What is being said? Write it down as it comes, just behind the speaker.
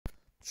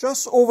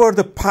Just over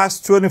the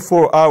past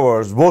 24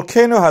 hours,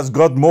 volcano has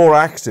got more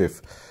active.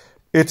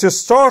 It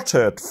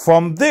started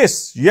from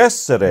this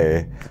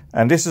yesterday,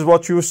 and this is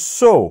what you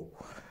saw,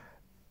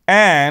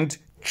 and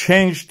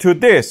changed to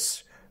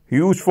this.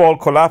 Huge fault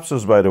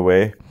collapses, by the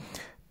way.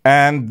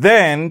 And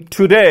then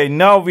today,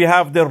 now we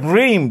have the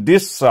rim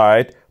this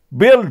side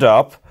build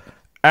up,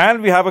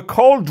 and we have a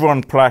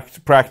cauldron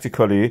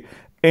practically.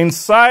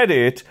 Inside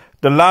it,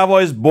 the lava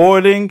is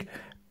boiling,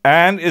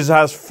 and it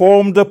has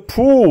formed a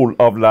pool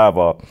of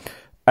lava,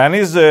 and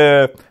is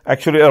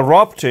actually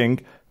erupting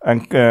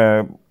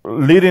and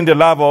leading the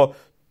lava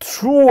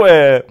through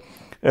a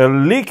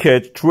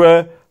leakage through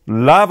a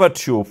lava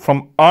tube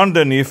from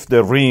underneath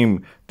the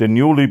rim, the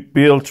newly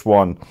built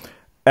one,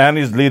 and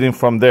is leading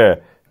from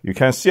there. You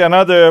can see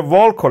another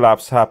wall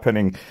collapse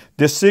happening.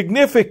 The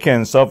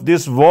significance of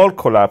these wall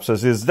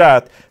collapses is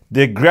that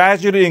they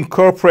gradually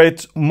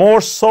incorporate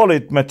more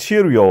solid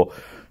material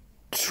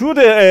to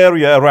the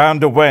area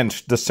around the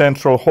vent, the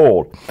central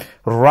hole,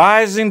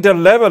 rising the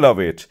level of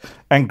it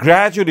and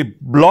gradually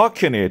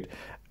blocking it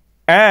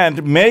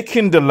and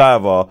making the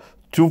lava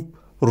to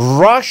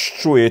rush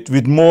through it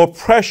with more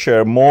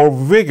pressure, more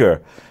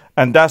vigor.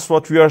 And that's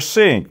what we are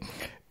seeing.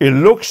 It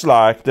looks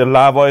like the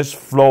lava is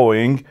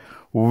flowing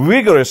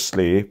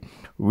vigorously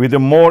with a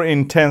more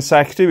intense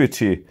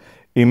activity.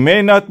 It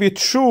may not be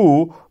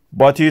true,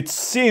 but it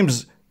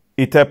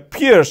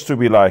appears to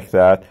be like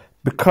that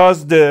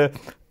because the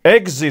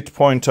exit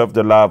point of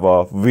the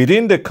lava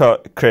within the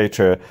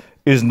crater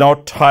is now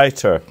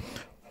tighter.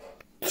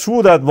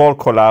 Through that wall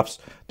collapse,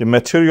 the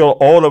material,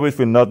 all of it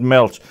will not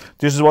melt.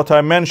 This is what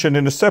I mentioned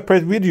in a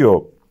separate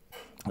video,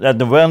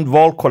 that when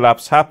wall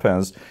collapse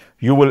happens,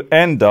 you will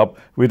end up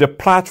with a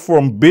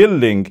platform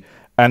building,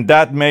 and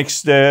that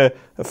makes the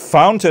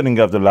fountaining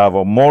of the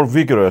lava more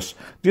vigorous.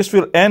 This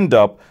will end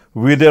up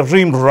with the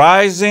rim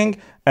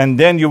rising, and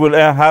then you will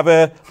have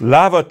a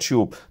lava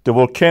tube. The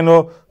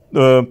volcano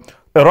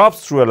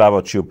erupts through a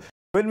lava tube.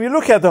 When we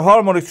look at the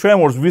harmonic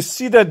tremors, we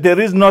see that there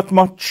is not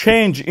much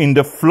change in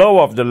the flow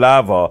of the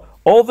lava,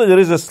 although there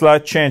is a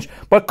slight change.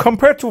 But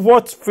compared to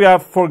what we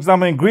have, for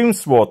example, in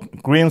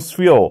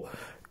Greensville,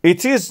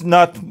 it is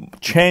not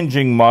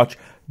changing much.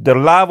 The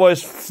lava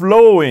is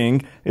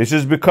flowing. It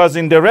is because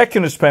in the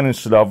Reykjanes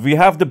Peninsula, we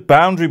have the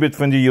boundary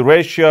between the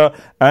Eurasia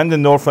and the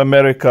North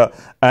America,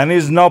 and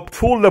is now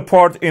pulled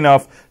apart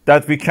enough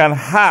that we can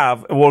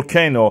have a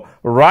volcano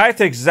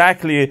right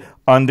exactly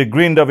on the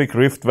Grindavik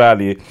Rift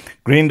Valley.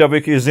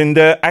 Grindavik is in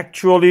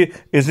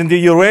the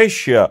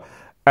Eurasia,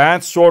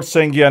 and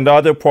Svartsengi and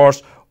other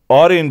parts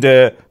are in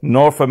the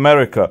North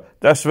America.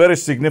 That's a very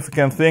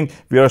significant thing.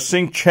 We are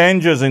seeing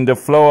changes in the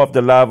flow of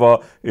the lava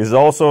is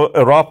also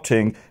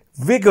erupting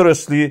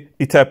vigorously,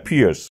 it appears.